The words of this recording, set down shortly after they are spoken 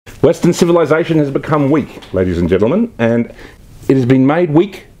Western civilization has become weak, ladies and gentlemen, and it has been made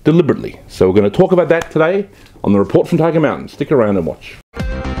weak deliberately. So we're going to talk about that today on the Report from Tiger Mountain. Stick around and watch.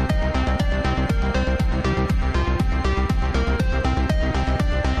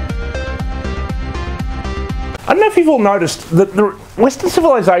 I don't know if you've all noticed that the Western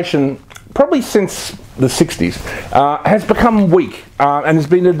civilization, probably since the 60s, has become weak, and there's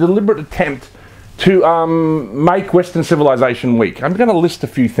been a deliberate attempt to make Western civilization weak. I'm going to list a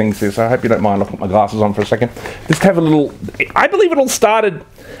few things here, so I hope you don't mind. I'll put my glasses on for a second. Just have a little... I believe it all started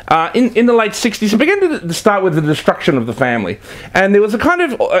in the late 60s. It began to start with the destruction of the family. And there was a kind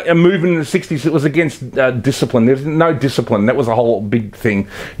of a movement in the 60s that was against discipline. There's no discipline. That was a whole big thing,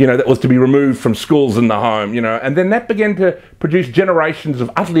 you know, that was to be removed from schools and the home, you know. And then that began to produce generations of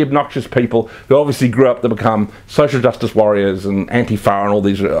utterly obnoxious people who obviously grew up to become social justice warriors and Antifa and all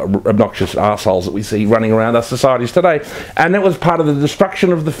these obnoxious arseholes that we see running around our societies today. And that was part of the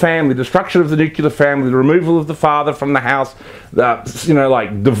destruction of the family, destruction of the nuclear family, the removal of the father from the house, you know,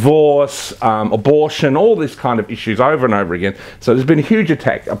 like divorce, abortion, all these kind of issues over and over again. So there's been a huge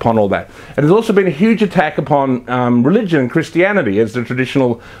attack upon all that. And there's also been a huge attack upon religion and Christianity as the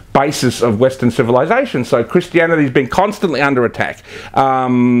traditional basis of Western civilization. So Christianity has been constantly under attack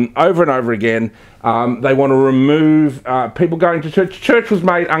over and over again. They want to remove people going to church. Church was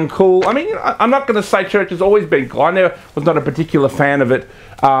made uncool. I mean, I'm not going to say church has always been cool. I never was not a particular fan of it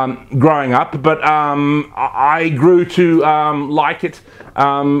growing up, but I grew to like it.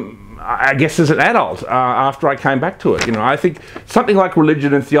 I guess as an adult, after I came back to it. You know, I think something like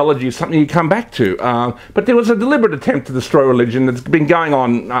religion and theology is something you come back to. But there was a deliberate attempt to destroy religion that's been going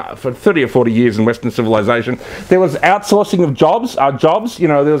on for 30 or 40 years in Western civilization. There was outsourcing of jobs. You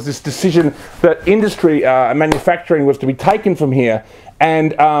know, there was this decision that industry and manufacturing was to be taken from here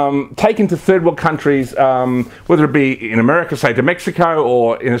and taken to third world countries, whether it be in America, say to Mexico,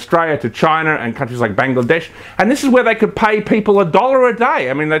 or in Australia to China and countries like Bangladesh. And this is where they could pay people $1 a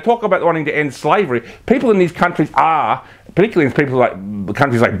day. I mean, they talk about wanting to end slavery. People in these countries are, particularly in people like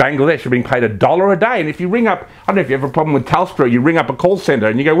countries like Bangladesh, are being paid $1 a day. And if you ring up, I don't know if you have a problem with Telstra, you ring up a call center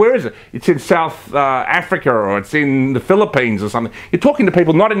and you go, where is it? It's in South Africa, or it's in the Philippines or something. You're talking to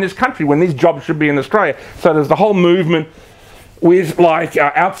people not in this country when these jobs should be in Australia. So there's the whole movement with like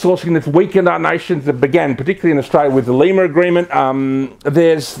outsourcing that's weakened our nations, that began particularly in Australia with the Lima Agreement.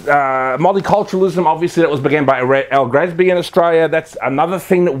 There's multiculturalism, obviously that was began by Al Grasby in Australia. That's another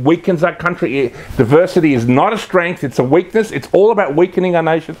thing that weakens our country. Diversity is not a strength, it's a weakness. It's all about weakening our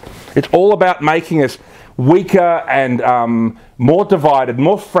nation. It's all about making us weaker and more divided,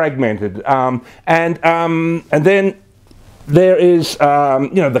 more fragmented. And then there is,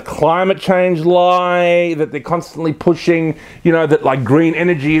 you know, the climate change lie that they're constantly pushing, you know, that like green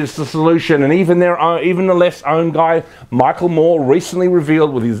energy is the solution. And even the left-owned guy, Michael Moore, recently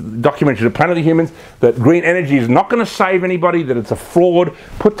revealed with his documentary, The Planet of the Humans, that green energy is not going to save anybody, that it's a fraud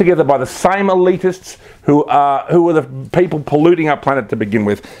put together by the same elitists who are the people polluting our planet to begin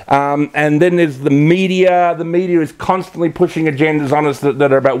with. And then there's the media. The media is constantly pushing agendas on us that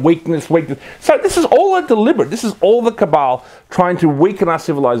are about weakness. So this is all a deliberate, this is all the cabal trying to weaken our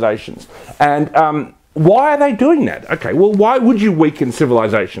civilizations. And why are they doing that? Okay, well, why would you weaken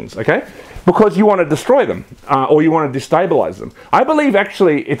civilizations, okay? Because you want to destroy them, or you want to destabilize them. I believe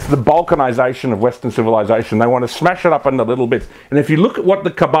actually it's the balkanization of Western civilization. They want to smash it up into little bits. And if you look at what the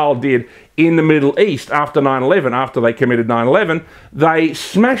cabal did in the Middle East after 9/11, after they committed 9/11, they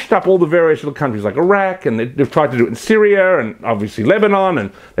smashed up all the various little countries like Iraq, and they've tried to do it in Syria, and obviously Lebanon,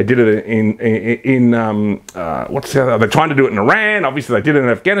 and they did it in what's the other? They're trying to do it in Iran, obviously they did it in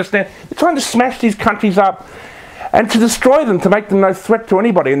Afghanistan. They're trying to smash these countries up and to destroy them, to make them no threat to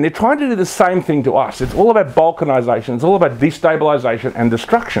anybody. And they're trying to do the same thing to us. It's all about balkanization. It's all about destabilization and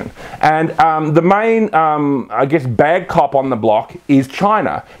destruction. And the main, I guess, bad cop on the block is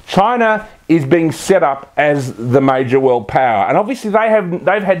China. China is being set up as the major world power. And obviously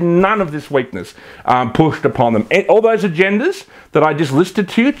they've had none of this weakness pushed upon them. All those agendas that I just listed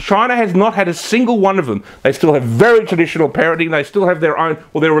to you, China has not had a single one of them. They still have very traditional parenting. They still have their own,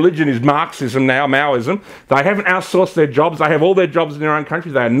 well, their religion is Marxism now, Maoism. They haven't outsourced their jobs. They have all their jobs in their own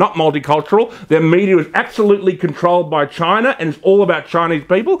country. They are not multicultural. Their media is absolutely controlled by China, and it's all about Chinese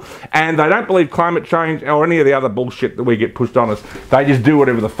people. And they don't believe climate change or any of the other bullshit that we get pushed on us. They just do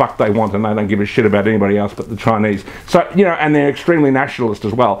whatever the fuck they want, and they don't give a shit about anybody else but the Chinese. So, you know, and they're extremely nationalist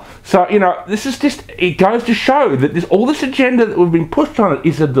as well. So, you know, this is just, it goes to show that all this agenda that we've been pushed on it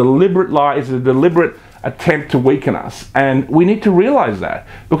is a deliberate lie, is a deliberate attempt to weaken us, and we need to realize that,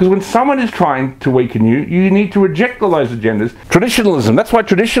 because when someone is trying to weaken you, you need to reject all those agendas. Traditionalism, that's why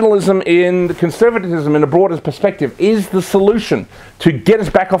traditionalism in the conservatism in a broader perspective is the solution to get us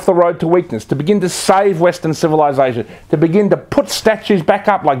back off the road to weakness, to begin to save Western civilization, to begin to put statues back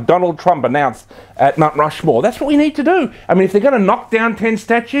up like Donald Trump announced at Mount Rushmore. That's what we need to do. I mean, if they're going to knock down 10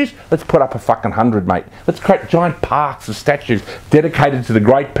 statues, let's put up a fucking 100, mate. Let's create giant parks of statues dedicated to the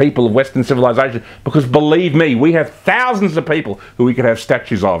great people of Western civilization, because believe me, we have thousands of people who we could have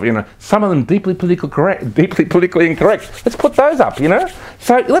statues of, you know, some of them deeply politically incorrect. Let's put those up, you know.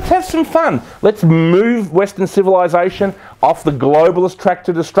 So let's have some fun. Let's move Western civilization off the globalist track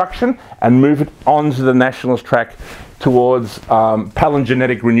to destruction and move it onto the nationalist track towards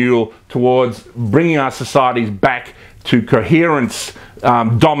palingenetic renewal, towards bringing our societies back to coherence,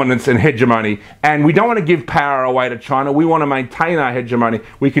 dominance and hegemony. And we don't want to give power away to China. We want to maintain our hegemony.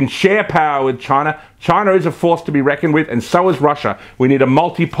 We can share power with China. China is a force to be reckoned with, and so is Russia. We need a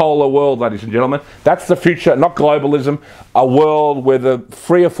multipolar world, ladies and gentlemen. That's the future, not globalism. A world where the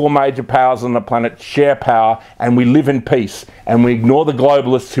 3 or 4 major powers on the planet share power, and we live in peace. And we ignore the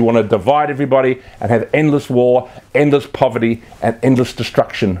globalists who want to divide everybody and have endless war, endless poverty, and endless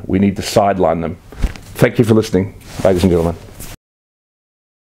destruction. We need to sideline them. Thank you for listening, ladies and gentlemen.